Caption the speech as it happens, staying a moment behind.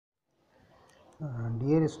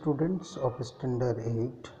Dear students of standard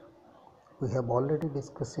 8, we have already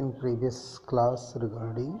discussed in previous class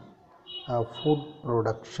regarding food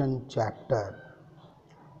production chapter.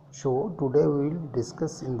 So today we will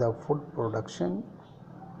discuss in the food production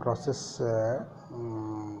process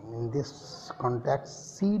in this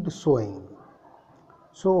context seed sowing.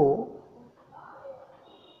 So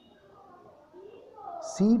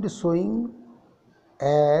seed sowing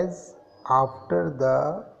as after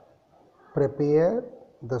the prepare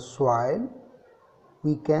the soil,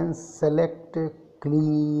 we can select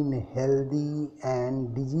clean, healthy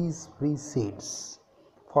and disease-free seeds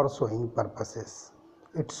for sowing purposes.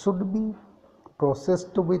 It should be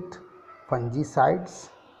processed with fungicides.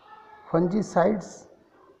 Fungicides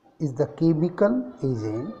is the chemical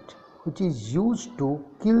agent which is used to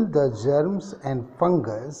kill the germs and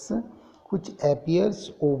fungus which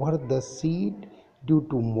appears over the seed due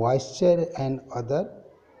to moisture and other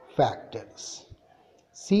factors.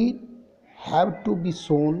 Seed have to be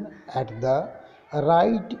sown at the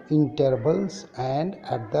right intervals and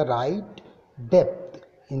at the right depth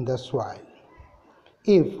in the soil.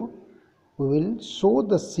 If we will sow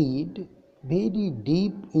the seed very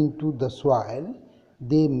deep into the soil,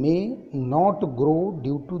 they may not grow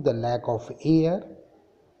due to the lack of air.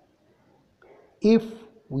 If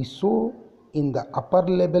we sow in the upper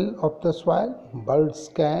level of the soil, birds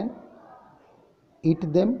can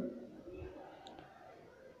eat them.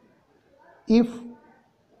 If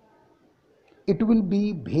it will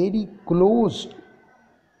be very closed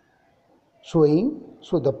sowing,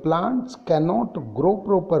 so the plants cannot grow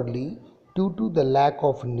properly due to the lack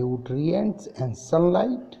of nutrients and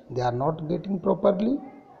sunlight. They are not getting properly.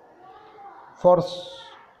 For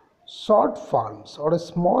short farms or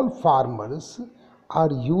small farmers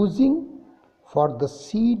are using for the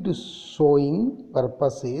seed sowing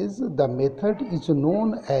purposes, the method is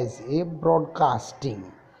known as a broadcasting,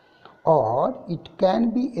 or it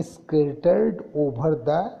can be scattered over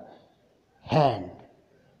the hand,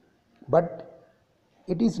 but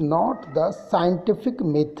it is not the scientific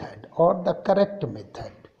method or the correct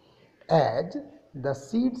method, as the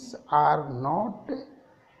seeds are not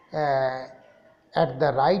at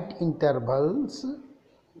the right intervals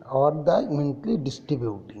or the evenly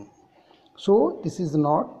distributing. So this is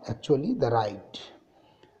not actually the right.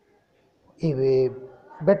 A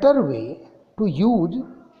better way to use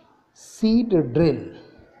seed drill,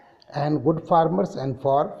 and good farmers and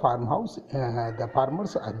for farmhouse the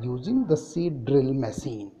farmers are using the seed drill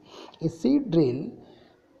machine. A seed drill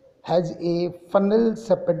has a funnel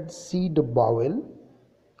shaped seed bowl,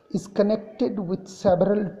 is connected with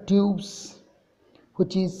several tubes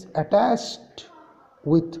which is attached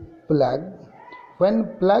with plug.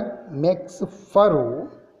 When plug makes a furrow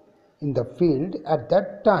in the field, at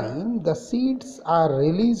that time the seeds are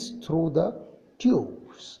released through the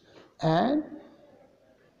tubes, and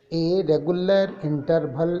a regular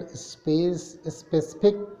interval space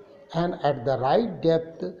specific and at the right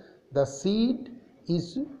depth the seed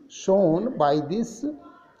is sown by this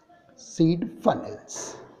seed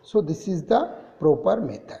funnels. So this is the proper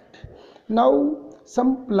method. Now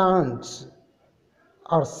some plants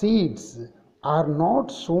or seeds are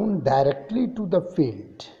not sown directly to the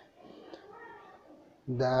field.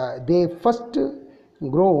 They first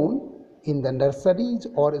grown in the nurseries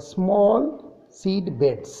or small seed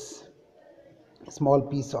beds. Small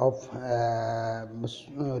piece of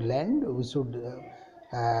land we should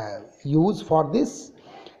use for this,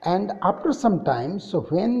 and after some time, so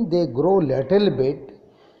when they grow little bit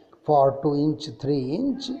for 2 inch, 3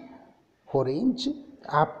 inch, 4 inch,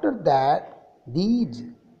 after that these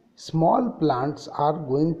small plants are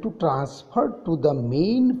going to transfer to the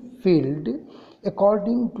main field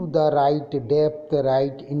according to the right depth,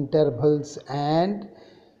 right intervals, and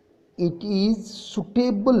it is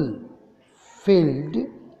suitable field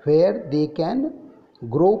where they can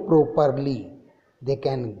grow properly. They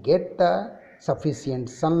can get the sufficient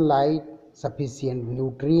sunlight, sufficient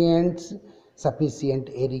nutrients, sufficient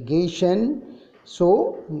irrigation,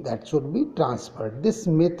 so that should be transferred. This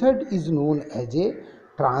method is known as a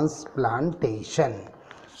transplantation.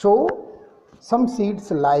 So some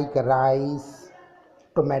seeds like rice,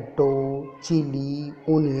 tomato, chili,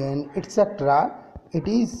 onion, etc., it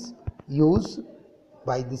is used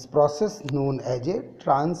by this process known as a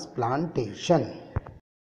transplantation.